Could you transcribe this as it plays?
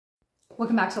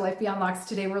Welcome back to Life Beyond Locks.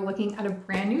 Today we're looking at a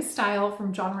brand new style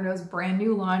from Jon Renau's brand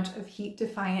new launch of Heat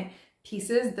Defiant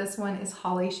pieces. This one is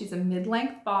Hollie. She's a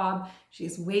mid-length bob,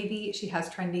 she's wavy, she has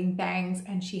trending bangs,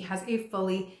 and she has a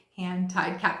fully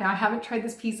hand-tied cap. Now I haven't tried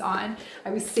this piece on.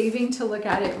 I was saving to look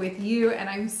at it with you, and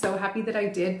I'm so happy that I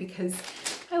did because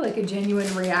I like a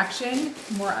genuine reaction,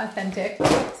 more authentic.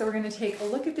 So we're gonna take a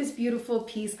look at this beautiful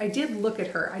piece. I did look at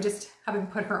her, I just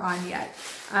haven't put her on yet.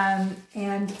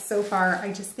 And so far,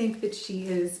 I just think that she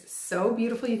is so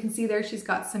beautiful. You can see there, she's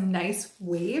got some nice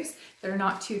waves that are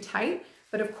not too tight.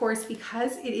 But of course,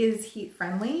 because it is heat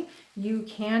friendly, you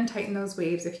can tighten those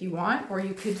waves if you want, or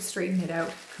you could straighten it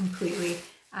out completely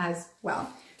as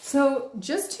well. So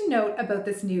just to note about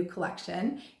this new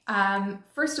collection,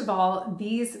 first of all,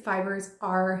 these fibers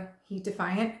are heat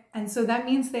defiant. And so that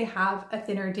means they have a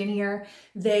thinner denier.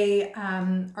 They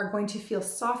are going to feel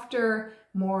softer,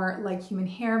 more like human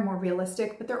hair, more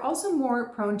realistic, but they're also more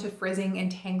prone to frizzing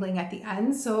and tangling at the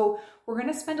end. So we're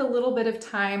gonna spend a little bit of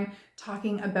time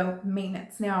talking about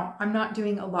maintenance. Now, I'm not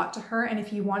doing a lot to her, and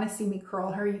if you wanna see me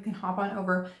curl her, you can hop on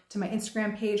over to my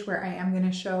Instagram page where I am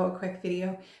gonna show a quick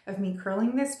video of me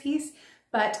curling this piece.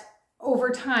 But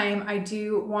over time, I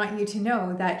do want you to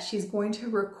know that she's going to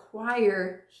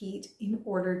require heat in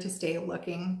order to stay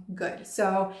looking good.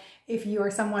 So if you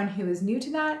are someone who is new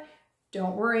to that,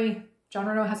 don't worry. Jon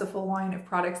Renau has a full line of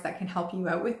products that can help you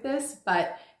out with this,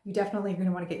 but you definitely are going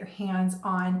to want to get your hands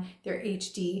on their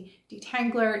HD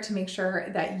detangler to make sure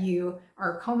that you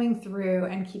are combing through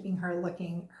and keeping her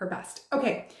looking her best.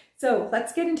 Okay, so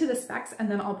let's get into the specs and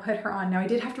then I'll put her on. Now I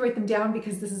did have to write them down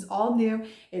because this is all new.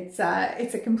 It's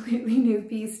a completely new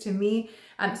piece to me.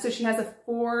 So she has a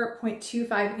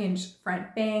 4.25 inch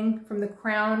front bang. From the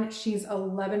crown, she's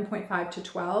 11.5 to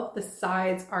 12. The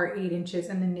sides are 8 inches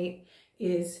and the nape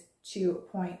is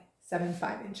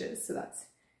 2.75 inches. So that's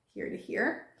here to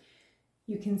here.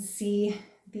 You can see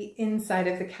the inside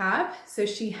of the cap. So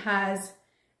she has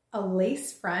a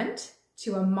lace front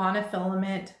to a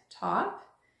monofilament top,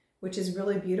 which is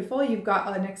really beautiful. You've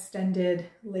got an extended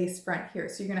lace front here.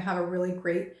 So you're gonna have a really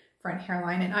great front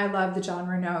hairline. And I love the Jon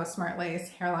Renau Smart Lace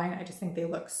hairline. I just think they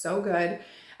look so good.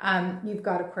 You've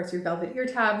got, of course, your velvet ear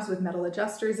tabs with metal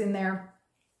adjusters in there.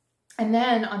 And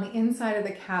then on the inside of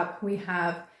the cap, we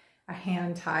have a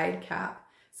hand-tied cap.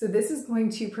 So this is going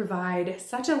to provide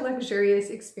such a luxurious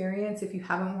experience if you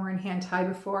haven't worn hand tie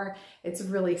before. It's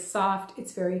really soft,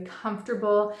 it's very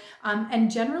comfortable,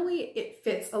 and generally it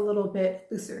fits a little bit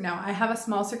looser. Now I have a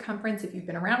small circumference. If you've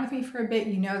been around with me for a bit,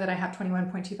 you know that I have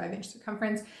 21.25 inch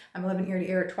circumference. I'm 11 ear to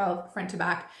ear, 12 front to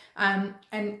back,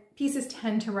 and pieces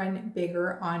tend to run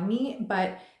bigger on me,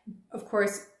 but of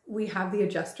course we have the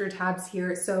adjuster tabs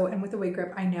here. So, and with the wig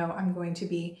grip, I know I'm going to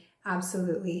be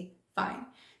absolutely fine.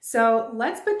 So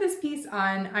let's put this piece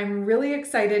on. I'm really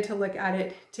excited to look at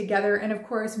it together. And of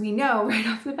course, we know right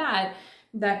off the bat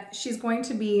that she's going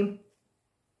to be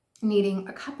needing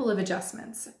a couple of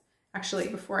adjustments. Actually,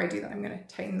 before I do that, I'm going to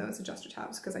tighten those adjuster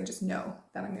tabs because I just know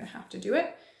that I'm going to have to do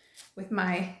it with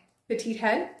my petite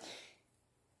head.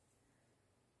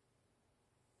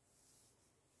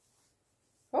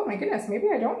 Oh my goodness, maybe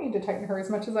I don't need to tighten her as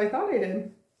much as I thought I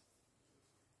did.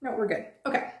 No, we're good.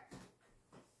 Okay.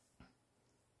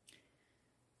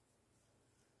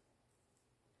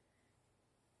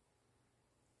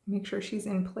 Make sure she's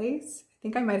in place. I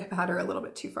think I might have had her a little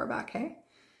bit too far back, hey?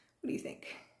 What do you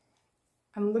think?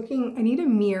 I'm looking, I need a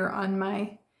mirror on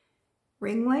my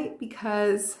ring light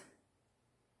because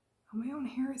my own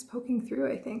hair is poking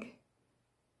through, I think.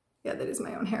 Yeah, that is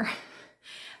my own hair.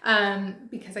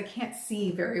 Because I can't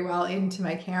see very well into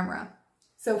my camera.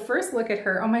 So first look at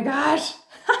her, oh my gosh,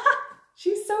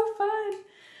 she's so fun.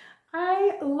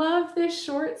 I love this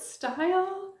short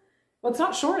style. Well, it's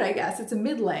not short, I guess, it's a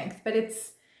mid-length, but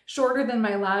it's shorter than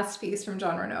my last piece from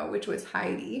Jon Renau, which was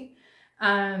Heidi.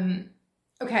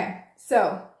 Okay,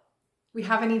 so we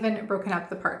haven't even broken up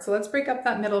the part. So let's break up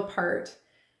that middle part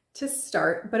to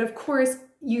start. But of course,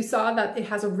 you saw that it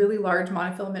has a really large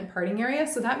monofilament parting area.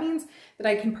 So that means that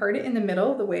I can part it in the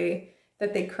middle the way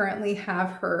that they currently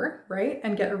have her, right?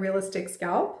 And get a realistic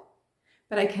scalp.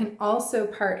 But I can also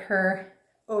part her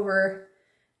over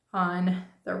on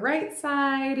the right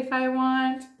side if I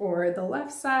want, or the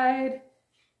left side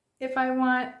if I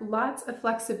want. Lots of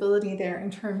flexibility there in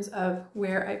terms of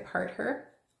where I part her.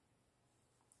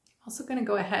 I'm also gonna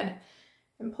go ahead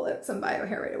and pull out some bio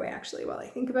hair right away actually while I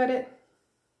think about it.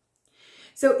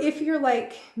 So if you're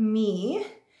like me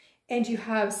and you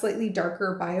have slightly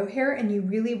darker bio hair and you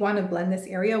really want to blend this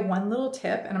area, one little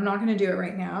tip, and I'm not going to do it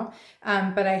right now,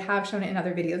 but I have shown it in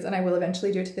other videos and I will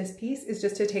eventually do it to this piece, is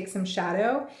just to take some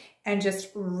shadow and just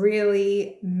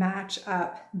really match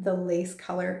up the lace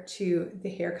color to the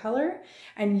hair color,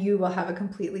 and you will have a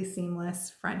completely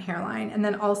seamless front hairline. And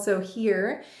then also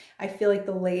here, I feel like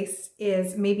the lace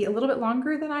is maybe a little bit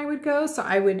longer than I would go, so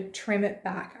I would trim it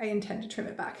back. I intend to trim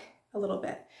it back a little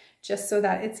bit, just so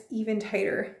that it's even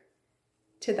tighter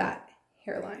to that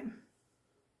hairline.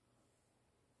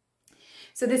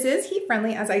 So this is heat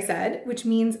friendly, as I said, which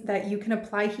means that you can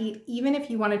apply heat even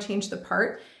if you want to change the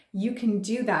part. You can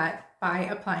do that by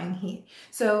applying heat.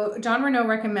 So Jon Renau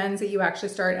recommends that you actually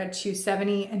start at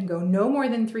 270 and go no more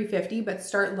than 350, but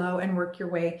start low and work your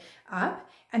way up,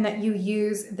 and that you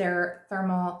use their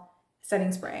thermal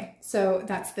setting spray. So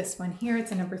that's this one here.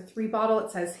 It's a number 3 bottle. It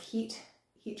says heat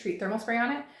treat thermal spray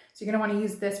on it. So you're gonna wanna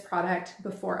use this product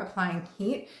before applying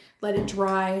heat, let it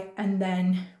dry, and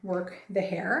then work the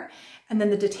hair. And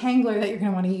then the detangler that you're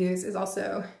gonna wanna use is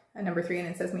also a number 3, and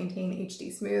it says maintain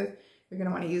HD smooth. You're gonna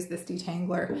wanna use this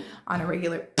detangler on a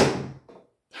regular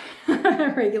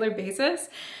basis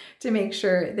to make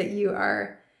sure that you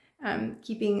are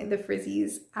keeping the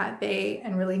frizzies at bay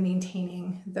and really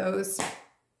maintaining those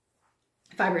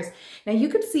fibers. Now you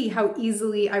could see how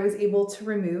easily I was able to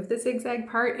remove the zigzag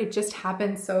part. It just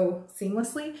happened so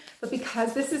seamlessly. But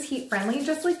because this is heat friendly,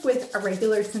 just like with a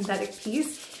regular synthetic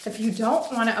piece, if you don't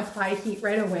want to apply heat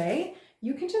right away,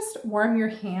 you can just warm your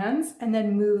hands and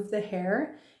then move the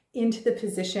hair into the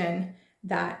position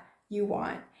that you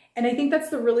want. And I think that's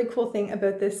the really cool thing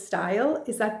about this style,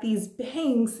 is that these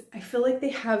bangs, I feel like they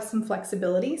have some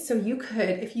flexibility. So you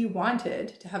could, if you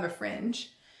wanted to have a fringe,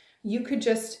 you could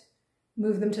just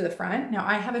move them to the front. Now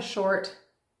I have a short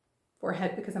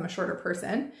forehead because I'm a shorter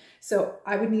person, so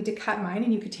I would need to cut mine,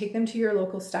 and you could take them to your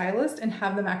local stylist and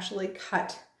have them actually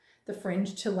cut the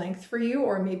fringe to length for you,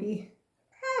 or maybe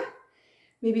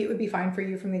it would be fine for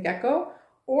you from the get-go,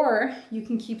 or you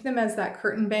can keep them as that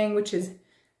curtain bang, which is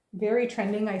very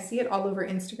trending. I see it all over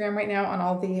Instagram right now on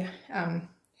all the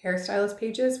hairstylist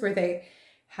pages, where they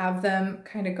have them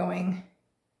kind of going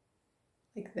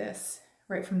like this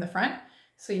right from the front.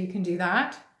 So you can do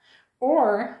that.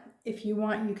 Or if you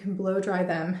want, you can blow dry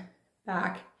them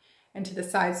back and to the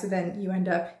side, so then you end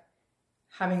up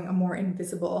having a more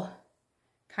invisible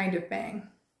kind of bang,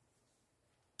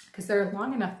 because they're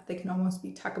long enough that they can almost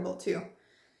be tuckable too,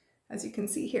 as you can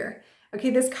see here. Okay,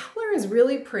 this color is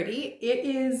really pretty. It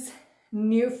is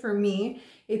new for me.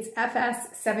 It's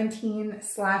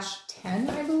FS17/10,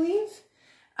 I believe,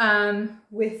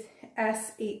 with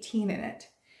S18 in it.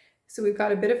 So we've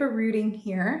got a bit of a rooting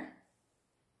here,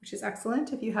 which is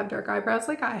excellent if you have dark eyebrows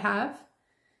like I have,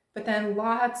 but then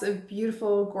lots of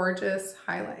beautiful, gorgeous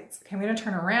highlights. Okay, I'm gonna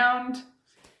turn around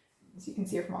so you can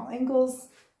see it from all angles.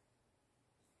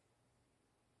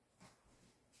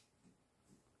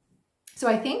 So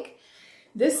I think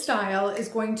this style is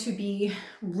going to be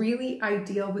really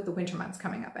ideal with the winter months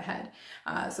coming up ahead.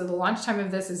 So the launch time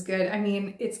of this is good. I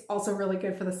mean, it's also really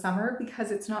good for the summer because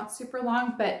it's not super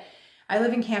long, but I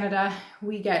live in Canada.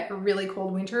 We get really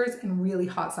cold winters and really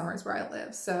hot summers where I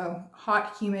live. So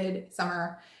hot, humid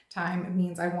summer time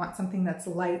means I want something that's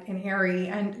light and airy,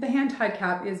 and the hand-tied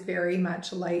cap is very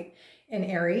much light and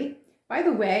airy. By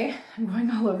the way, I'm going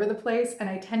all over the place, and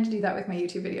I tend to do that with my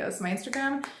YouTube videos. My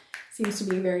Instagram seems to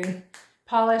be very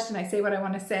polished, and I say what I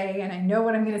want to say, and I know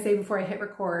what I'm going to say before I hit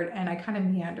record, and I kind of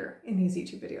meander in these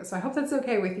YouTube videos. So I hope that's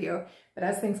okay with you, but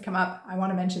as things come up, I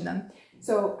want to mention them.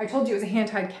 So I told you it was a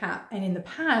hand-tied cap, and in the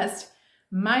past,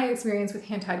 my experience with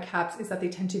hand-tied caps is that they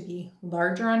tend to be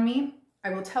larger on me.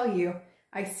 I will tell you,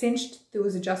 I cinched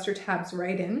those adjuster tabs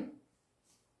right in,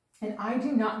 and I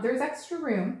do not, there's extra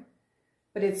room,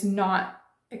 but it's not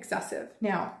excessive.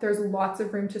 Now, there's lots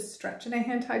of room to stretch in a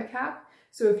hand-tied cap,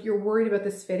 so if you're worried about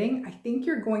this fitting, I think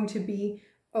you're going to be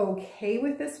okay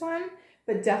with this one,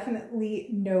 but definitely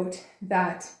note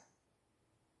that,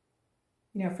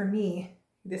 you know, for me,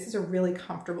 this is a really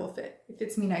comfortable fit. It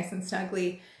fits me nice and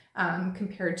snugly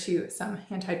compared to some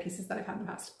hand-tied pieces that I've had in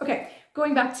the past. Okay,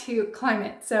 going back to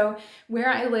climate. So where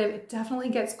I live, it definitely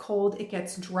gets cold, it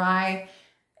gets dry.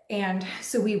 And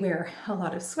so we wear a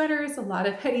lot of sweaters, a lot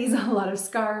of hoodies, a lot of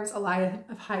scarves, a lot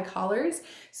of high collars.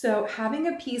 So having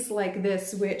a piece like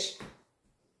this, which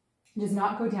does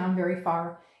not go down very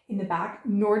far in the back,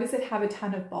 nor does it have a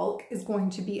ton of bulk, is going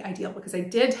to be ideal, because I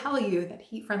did tell you that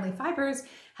heat-friendly fibers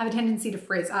have a tendency to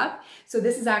frizz up. So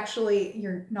this is actually,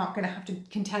 you're not gonna have to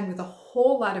contend with a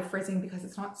whole lot of frizzing because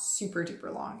it's not super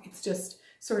duper long. It's just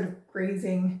sort of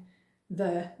grazing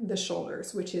the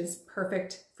shoulders, which is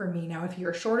perfect for me. Now, if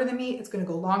you're shorter than me, it's going to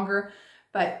go longer,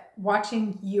 but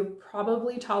watching, you're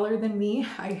probably taller than me.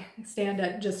 I stand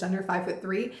at just under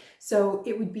 5'3", so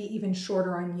it would be even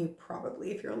shorter on you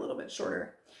probably if you're a little bit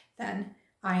shorter than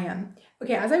I am.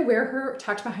 Okay, as I wear her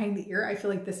tucked behind the ear, I feel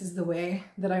like this is the way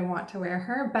that I want to wear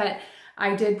her, but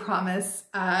I did promise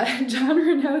Jon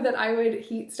Renau that I would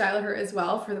heat style her as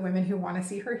well for the women who want to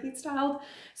see her heat styled.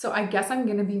 So I guess I'm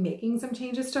going to be making some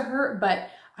changes to her, but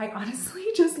I honestly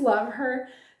just love her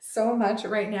so much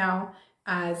right now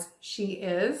as she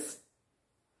is.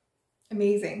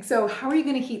 Amazing. So how are you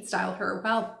going to heat style her?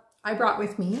 Well, I brought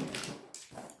with me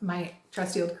my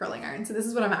trusty old curling iron. So this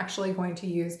is what I'm actually going to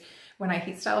use when I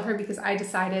heat style her, because I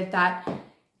decided that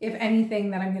if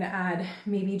anything that I'm going to add,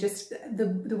 maybe just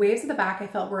the waves at the back I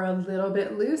felt were a little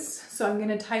bit loose. So I'm going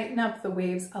to tighten up the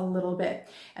waves a little bit.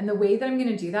 And the way that I'm going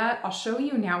to do that, I'll show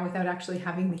you now without actually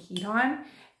having the heat on,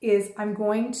 is I'm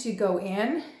going to go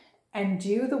in and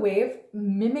do the wave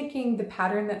mimicking the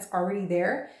pattern that's already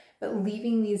there, but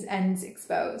leaving these ends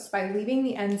exposed. By leaving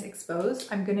the ends exposed,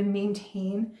 I'm going to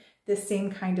maintain this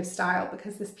same kind of style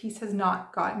because this piece has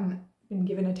not been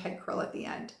given a tight curl at the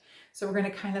end. So we're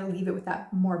going to kind of leave it with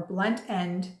that more blunt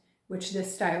end, which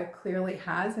this style clearly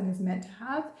has and is meant to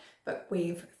have, but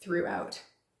wave throughout.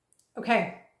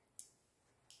 Okay.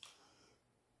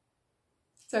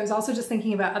 So I was also just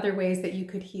thinking about other ways that you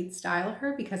could heat style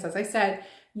her, because as I said,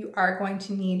 you are going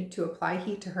to need to apply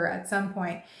heat to her at some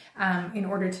point in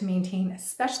order to maintain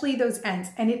especially those ends.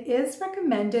 And it is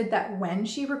recommended that when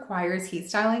she requires heat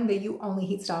styling, that you only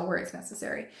heat style where it's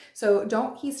necessary. So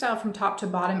don't heat style from top to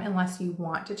bottom unless you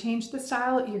want to change the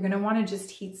style. You're going to want to just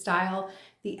heat style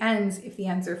the ends if the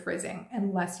ends are frizzing,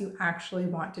 unless you actually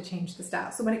want to change the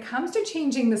style. So when it comes to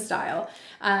changing the style,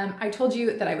 I told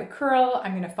you that I would curl.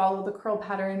 I'm going to follow the curl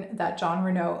pattern that Jon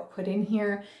Renau put in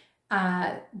here.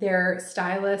 Their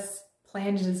stylist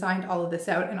planned and designed all of this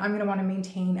out, and I'm going to want to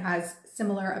maintain as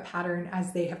similar a pattern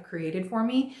as they have created for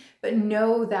me. But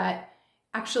know that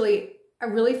actually a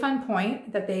really fun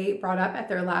point that they brought up at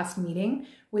their last meeting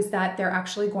was that they're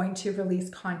actually going to release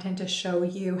content to show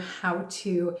you how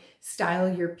to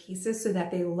style your pieces so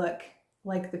that they look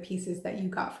like the pieces that you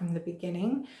got from the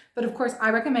beginning. But of course,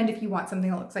 I recommend if you want something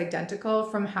that looks identical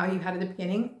from how you had at the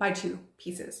beginning, buy 2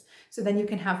 pieces. So then you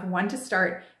can have one to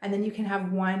start, and then you can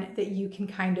have one that you can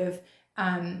kind of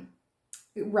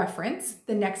reference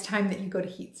the next time that you go to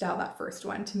heat style that first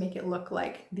one to make it look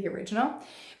like the original.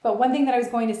 But one thing that I was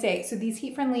going to say, so these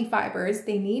heat-friendly fibers,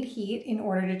 they need heat in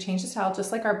order to change the style,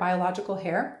 just like our biological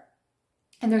hair.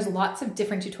 And there's lots of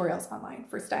different tutorials online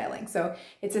for styling. So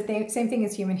it's the same thing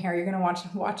as human hair. You're going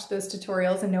to watch those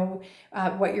tutorials and know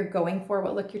what you're going for,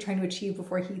 what look you're trying to achieve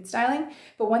before heat styling.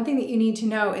 But one thing that you need to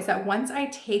know is that once I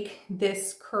take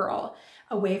this curl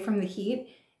away from the heat,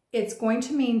 it's going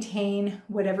to maintain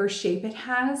whatever shape it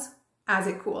has as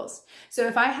it cools. So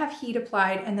if I have heat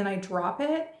applied and then I drop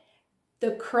it,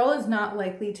 the curl is not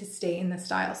likely to stay in the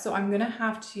style. So I'm gonna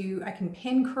have to, I can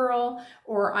pin curl,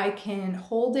 or I can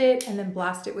hold it and then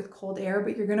blast it with cold air,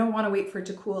 but you're gonna wanna wait for it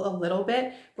to cool a little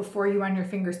bit before you run your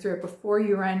fingers through it, before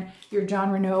you run your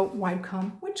Jon Renau wide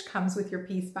comb, which comes with your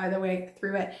piece, by the way,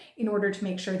 through it, in order to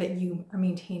make sure that you are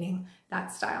maintaining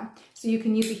that style. So you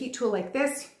can use a heat tool like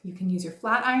this. You can use your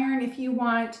flat iron if you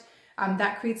want.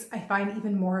 That creates, I find,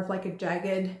 even more of like a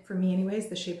jagged, for me anyways,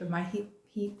 the shape of my heat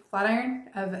flat iron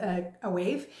of a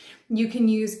wave. You can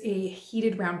use a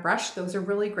heated round brush. Those are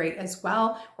really great as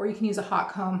well. Or you can use a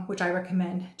hot comb, which I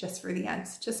recommend just for the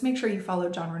ends. Just make sure you follow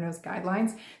Jon Renau's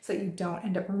guidelines so that you don't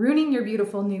end up ruining your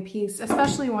beautiful new piece,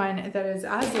 especially one that is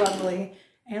as lovely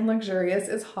and luxurious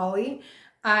as Hollie.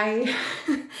 I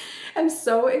am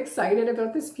so excited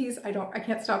about this piece. I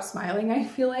can't stop smiling, I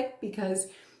feel like, because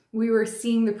we were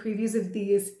seeing the previews of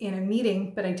these in a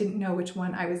meeting, but I didn't know which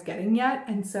one I was getting yet.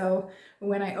 And so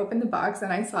when I opened the box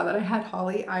and I saw that I had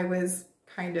Hollie, I was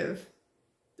kind of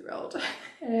thrilled.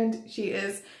 And she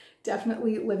is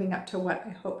definitely living up to what I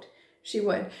hoped she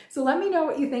would. So let me know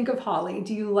what you think of Hollie.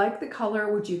 Do you like the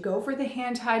color? Would you go for the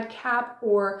hand-tied cap,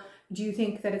 or do you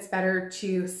think that it's better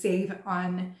to save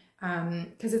on,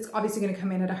 because it's obviously going to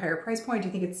come in at a higher price point? Do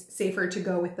you think it's safer to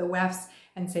go with the wefts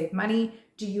and save money?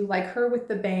 Do you like her with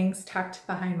the bangs tucked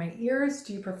behind my ears?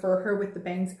 Do you prefer her with the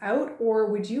bangs out, or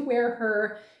would you wear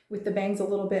her with the bangs a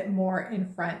little bit more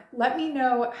in front? Let me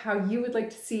know how you would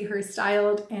like to see her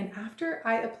styled, and after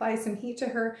I apply some heat to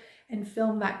her and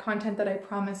film that content that I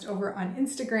promised over on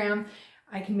Instagram,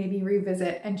 I can maybe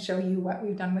revisit and show you what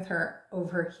we've done with her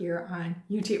over here on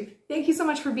YouTube. Thank you so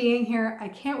much for being here. I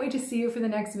can't wait to see you for the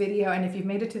next video, and if you've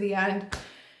made it to the end,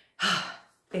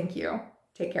 thank you.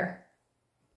 Take care.